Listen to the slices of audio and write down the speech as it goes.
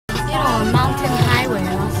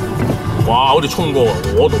哇！好似衝過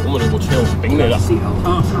我度咁啊！你部車頂你啦！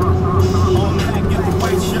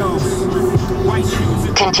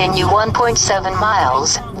 Continue 1.7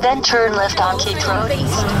 miles, then turn left on Keith Road.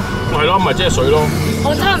 係咯，咪即係水咯。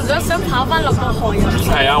我差唔多想跑翻落個河入。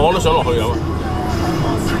係啊，我都想落去咁啊！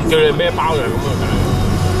叫你孭包就係咁啊！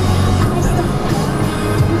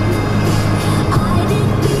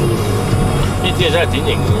呢啲真係典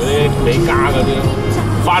型嗰啲美加嗰啲，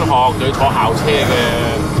翻學就要坐校車嘅，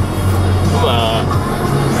咁啊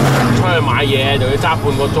出去買嘢就要揸半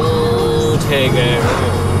個鐘車嘅，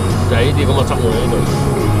就係呢啲咁嘅生活喺呢度。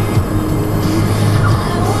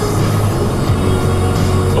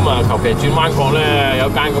咁啊，求其轉彎角咧，有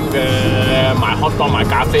間咁嘅賣 hot dog 賣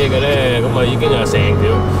咖啡嘅咧，咁啊已經係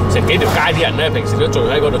成幾條街啲人咧，平時都聚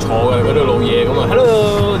喺嗰度坐嘅嗰啲老嘢咁啊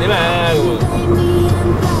 ，hello 點啊咁啊，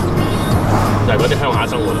就係嗰啲鄉下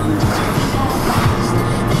生活啦。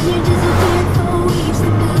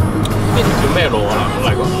呢條叫咩路啊？嚟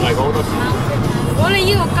過好多次。如果你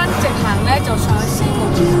呢個跟直行咧，就上去絲磨。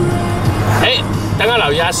誒，等間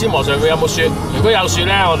留意下絲磨上佢有冇雪。如果有雪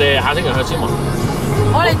咧，我哋下星期去絲磨。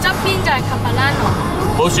我哋側邊就係卡巴蘭路。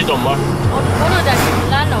冇雪就唔開。嗰度就係卡巴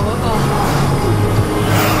蘭路嗰個。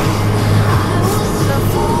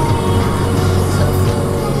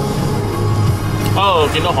哦，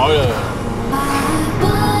見到海啦！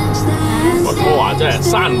溫哥華真係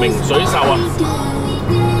山明水秀啊！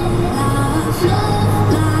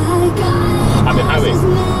下邊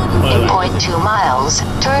highway。8.2 miles,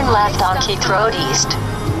 turn left on Keith Road East.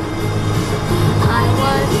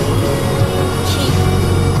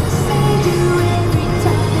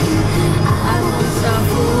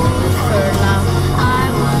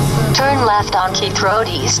 Turn left on Keith Road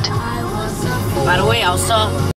East. By the way, I saw